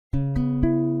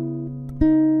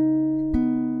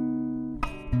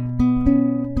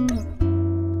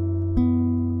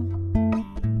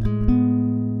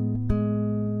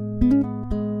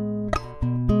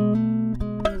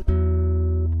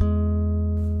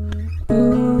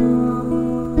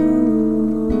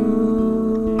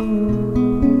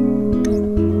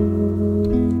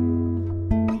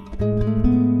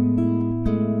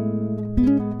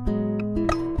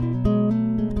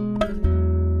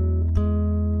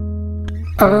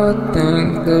I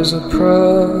think there's a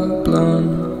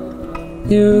problem.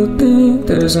 You think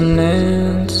there's an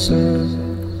answer.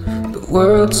 The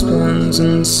world spins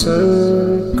in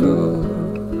circles,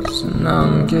 and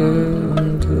I'm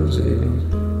getting dizzy.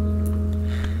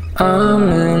 I'm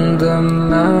in the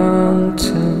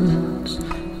mountains,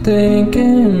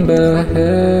 thinking about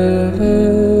heaven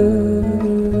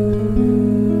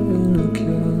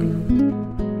again.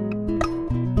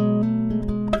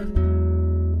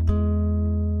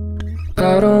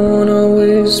 I don't wanna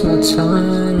waste my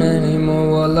time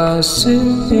anymore while I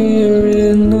sit here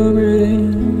in the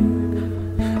rain,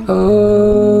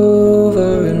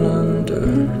 over and under,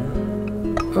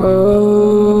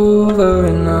 over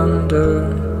and under.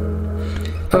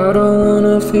 I don't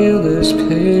wanna feel this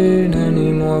pain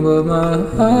anymore, but my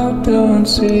heart don't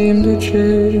seem to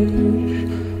change.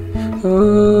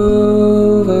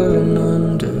 Over and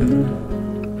under,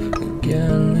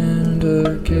 again and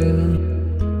again.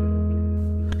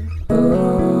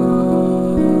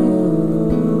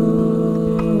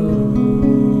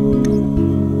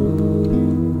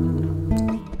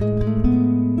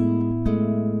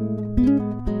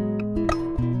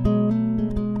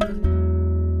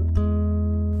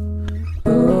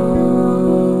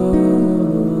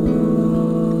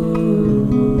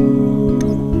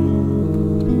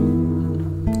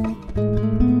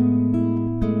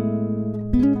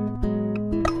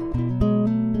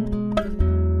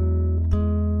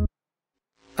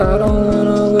 I don't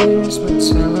wanna waste my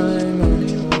time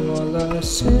anymore while I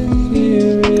sit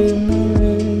here in the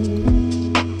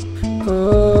rain,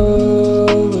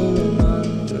 over and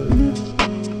under,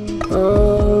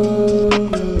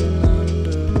 over and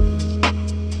under.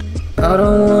 I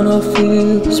don't wanna feel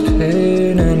this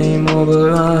pain anymore,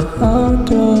 but my heart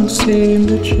don't seem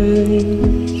to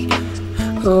change.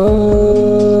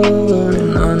 Over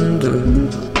and under,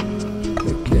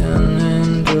 again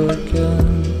and again.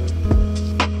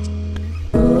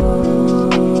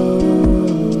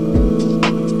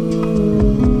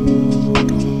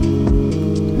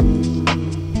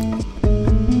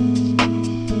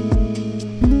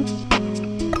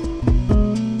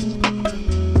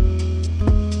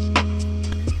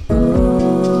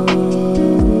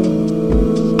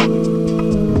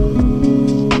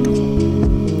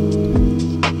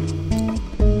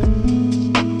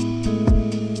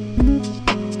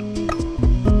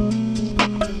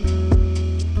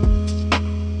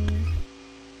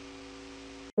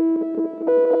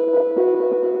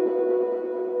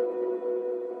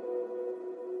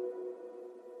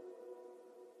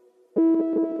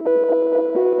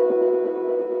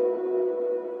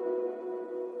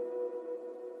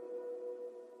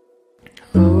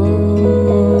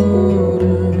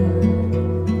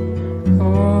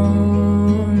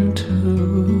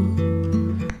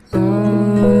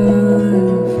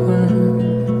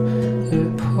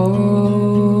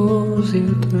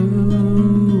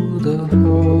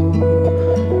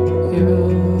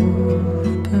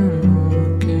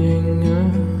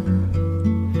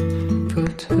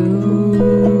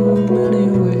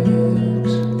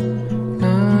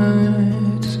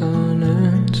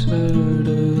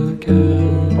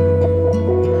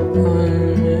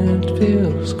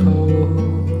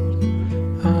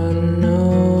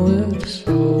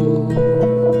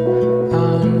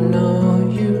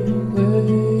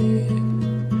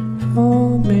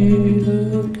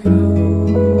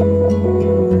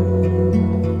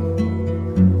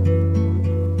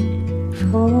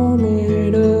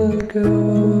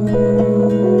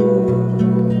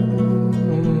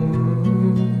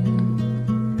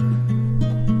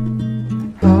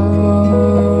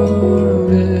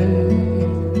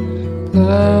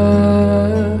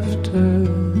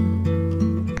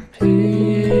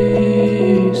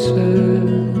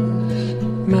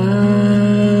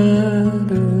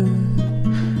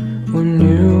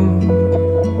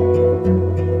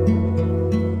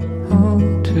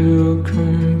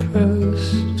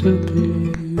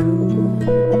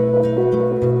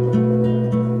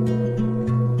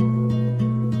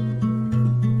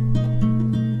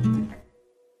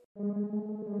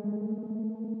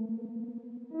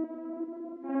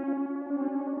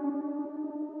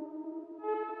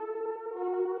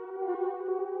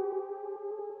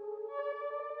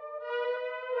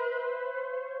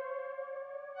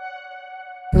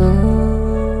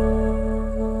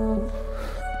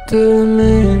 Didn't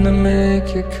mean to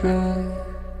make you cry,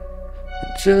 I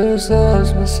just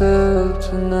lost myself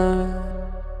tonight.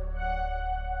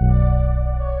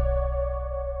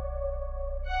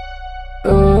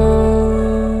 Oh,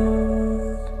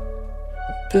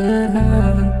 I've been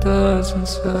having thoughts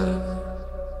inside,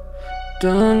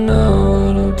 don't know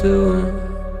what I'm doing.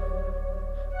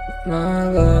 my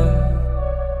life.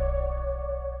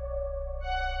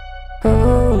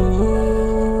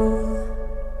 Oh,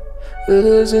 what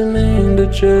does it mean to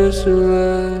just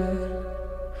rely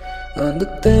on the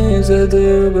things I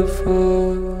did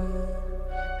before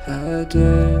I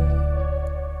died?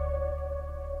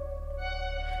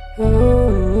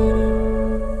 Oh,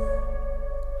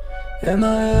 am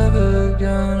I ever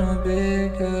gonna be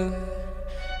good?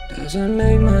 Doesn't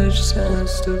make much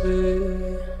sense to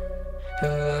be who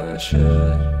I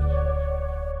should.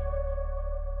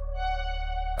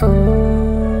 Oh,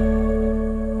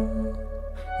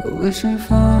 I wish you'd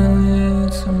finally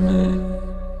answer me.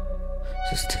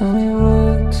 Just tell me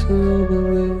what to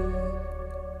believe,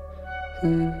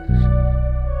 please.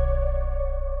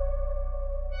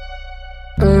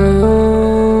 Oh,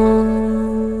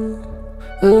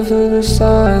 I've heard the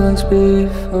silence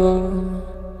before.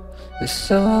 It's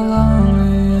so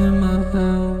lonely in my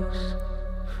house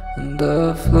on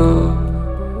the floor.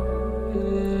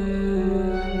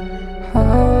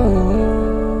 Oh,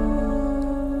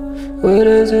 what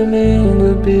does it mean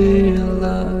to be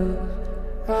alive?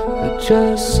 I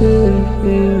just sit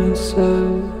here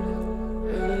inside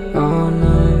all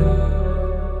night.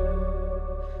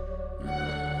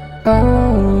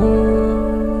 Oh,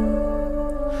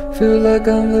 feel like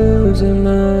I'm losing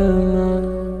my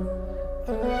mind,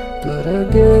 but I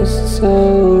guess it's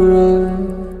alright,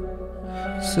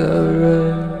 it's alright.